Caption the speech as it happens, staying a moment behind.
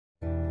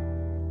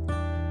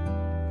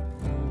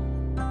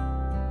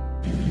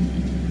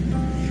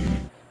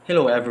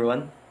Hello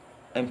everyone,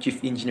 I'm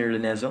Chief Engineer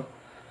Lenezo,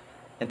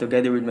 and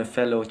together with my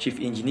fellow Chief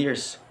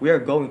Engineers, we are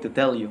going to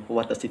tell you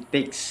what does it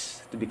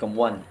takes to become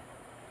one,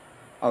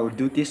 our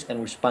duties and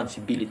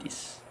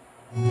responsibilities.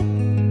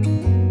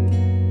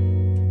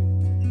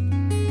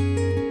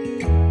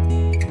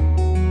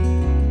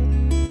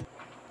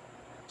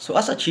 So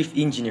as a Chief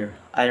Engineer,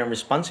 I am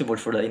responsible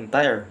for the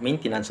entire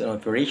maintenance and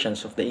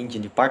operations of the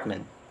engine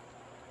department.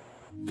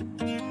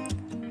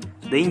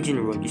 The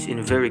engine room is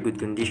in very good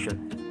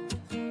condition.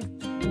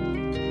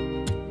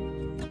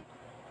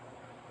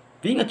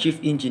 Being a chief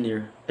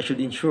engineer, I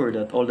should ensure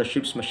that all the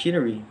ship's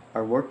machinery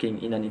are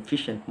working in an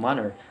efficient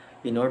manner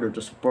in order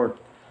to support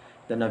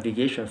the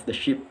navigation of the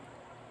ship.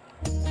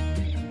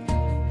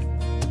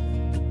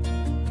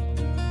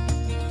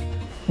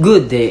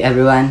 Good day,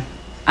 everyone.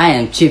 I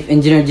am Chief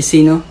Engineer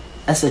Gisino.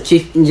 As a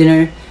Chief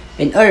Engineer,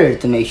 in order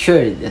to make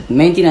sure that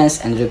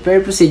maintenance and repair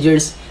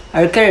procedures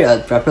are carried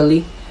out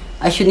properly,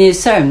 I should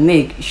necessarily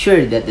make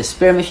sure that the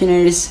spare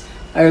machineries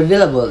are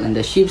available in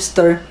the ship's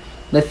store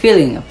by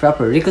filling a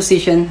proper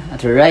requisition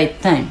at the right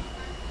time.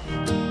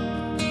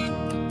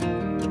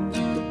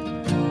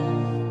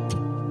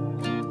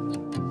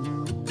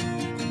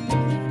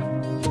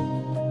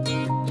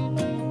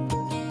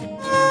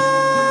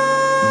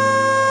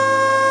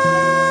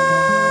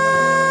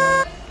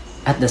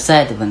 At the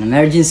site of an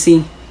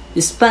emergency,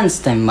 response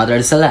time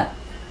matters a lot.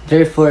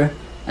 Therefore,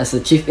 as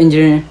a chief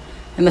engineer,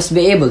 I must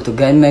be able to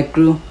guide my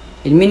crew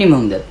in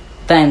minimum the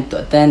time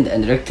to attend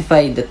and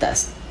rectify the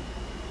task.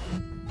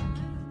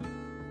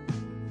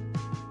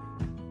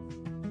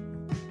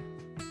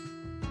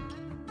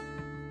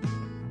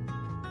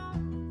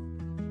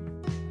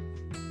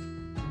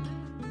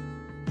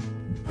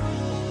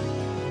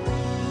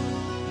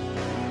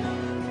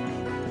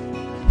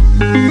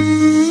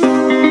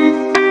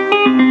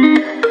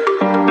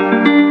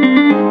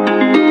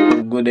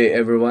 Good day,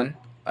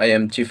 everyone. I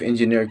am Chief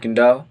Engineer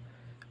Kindao,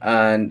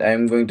 and I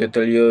am going to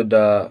tell you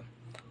the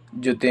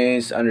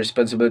duties and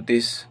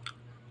responsibilities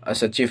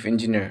as a Chief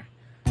Engineer.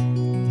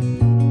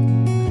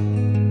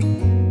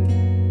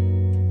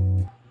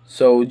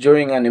 So,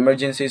 during an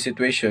emergency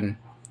situation,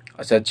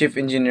 as a Chief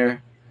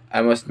Engineer,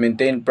 I must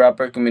maintain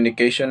proper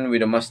communication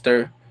with the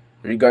master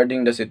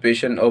regarding the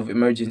situation of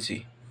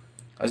emergency.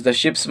 As the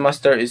ship's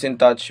master is in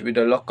touch with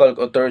the local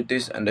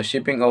authorities and the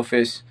shipping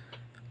office,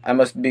 I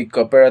must be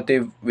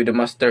cooperative with the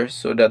master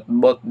so that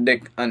both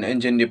deck and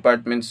engine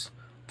departments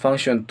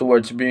function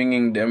towards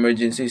bringing the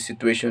emergency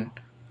situation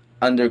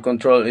under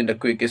control in the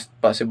quickest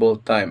possible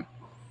time.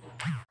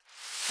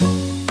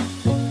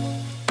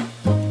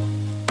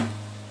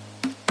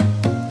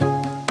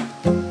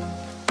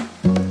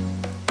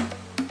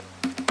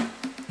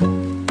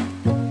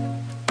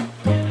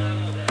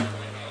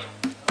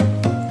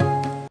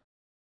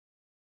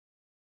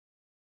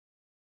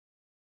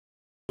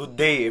 Good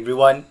day,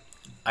 everyone.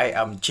 I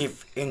am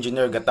Chief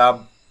Engineer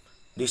Gatab.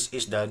 This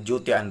is the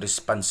duty and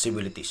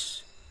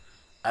responsibilities.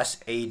 As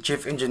a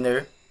Chief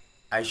Engineer,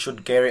 I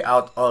should carry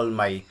out all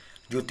my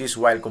duties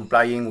while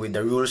complying with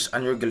the rules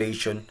and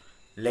regulation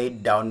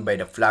laid down by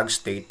the Flag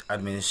State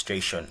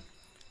Administration,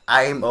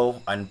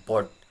 IMO, and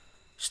Port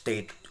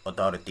State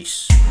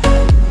authorities.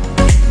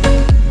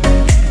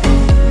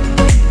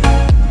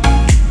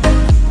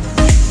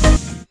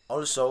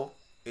 Also,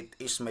 it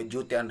is my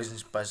duty and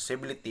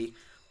responsibility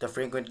to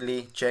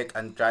frequently check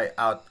and try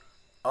out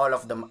all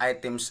of the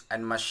items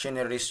and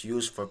machineries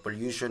used for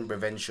pollution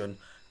prevention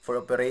for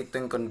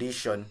operating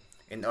condition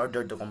in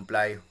order to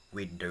comply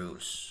with the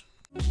rules.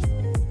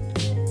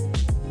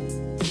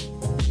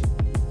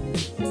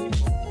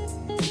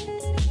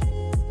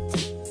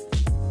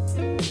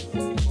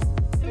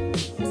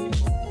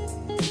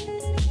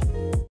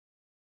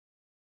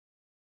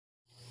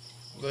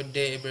 Good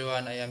day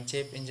everyone, I am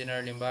Chief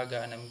Engineer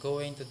Limbaga and I'm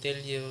going to tell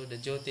you the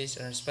duties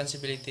and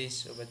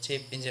responsibilities of a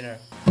Chief Engineer.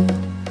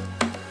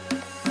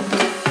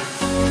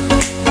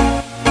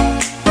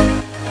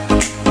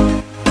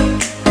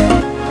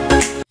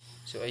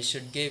 So I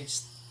should give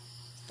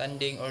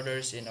standing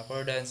orders in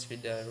accordance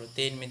with the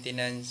routine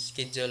maintenance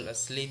schedule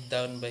as laid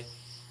down by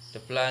the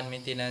Plant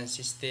Maintenance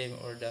System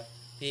or the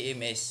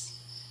PMS,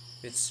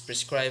 which is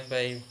prescribed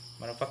by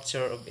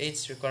manufacturer of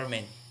its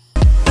requirement.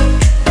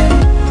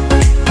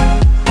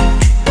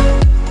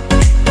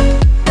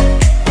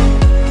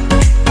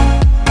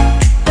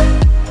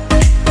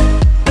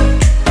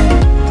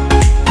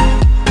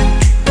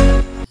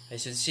 I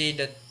should see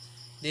that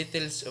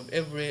details of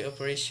every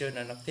operation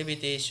and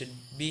activity should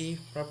be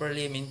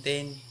properly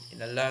maintained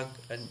in a log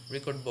and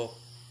record book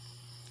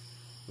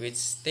with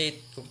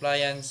state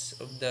compliance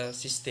of the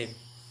system.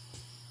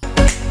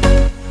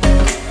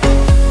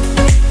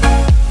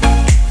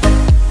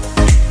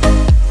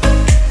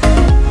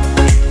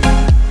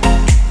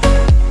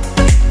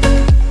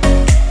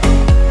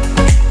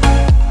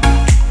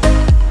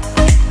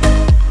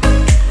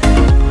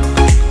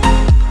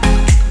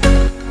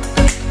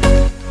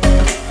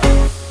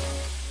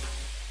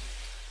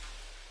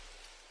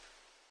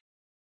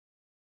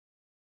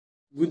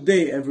 Good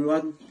day,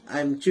 everyone.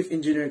 I'm Chief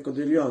Engineer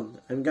Codillon.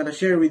 I'm gonna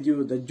share with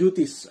you the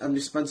duties and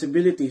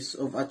responsibilities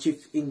of a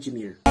Chief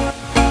Engineer.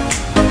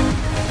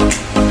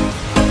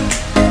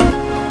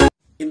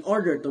 In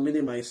order to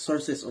minimize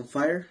sources of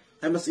fire,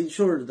 I must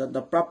ensure that the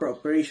proper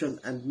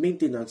operation and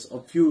maintenance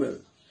of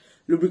fuel,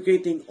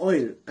 lubricating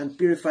oil, and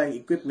purifying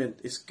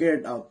equipment is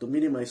carried out to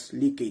minimize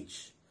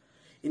leakage.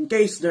 In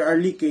case there are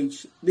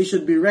leakage, they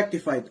should be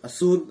rectified as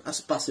soon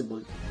as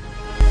possible.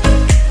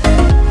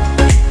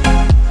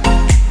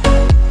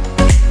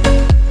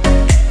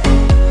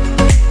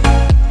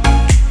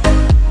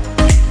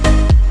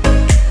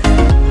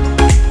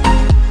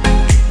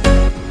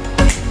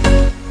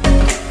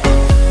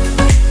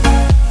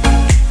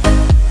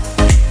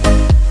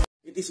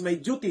 It is my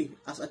duty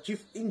as a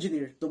chief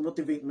engineer to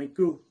motivate my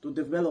crew to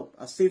develop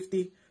a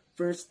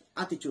safety-first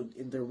attitude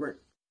in their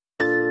work.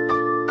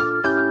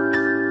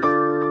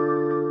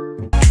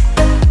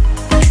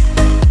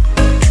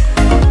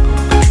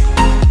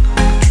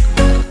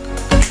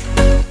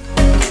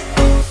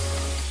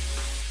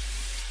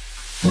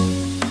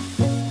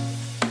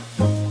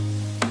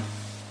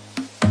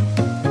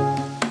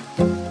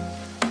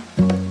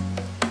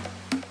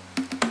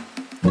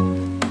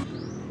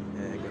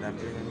 Good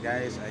afternoon,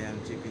 guys. I am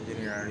Chief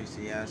Engineer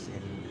Aricias,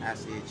 and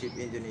as a Chief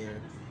Engineer,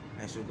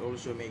 I should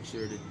also make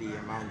sure that the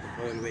amount of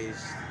oil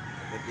waste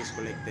that is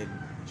collected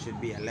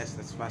should be as less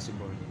as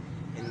possible,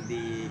 and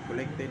the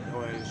collected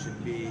oil should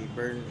be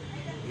burned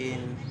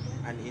in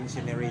an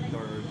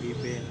incinerator or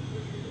given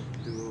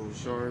to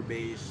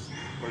shore-based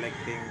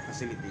collecting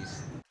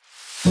facilities.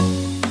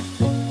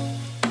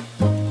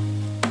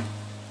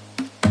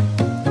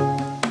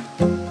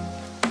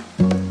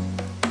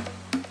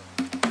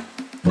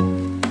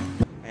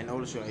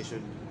 Also,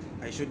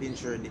 I should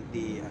ensure that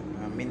the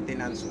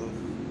maintenance of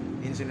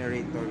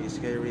incinerator is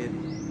carried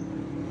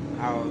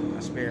out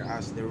as per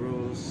as the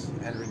rules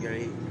and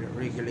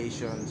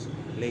regulations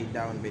laid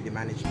down by the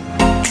management.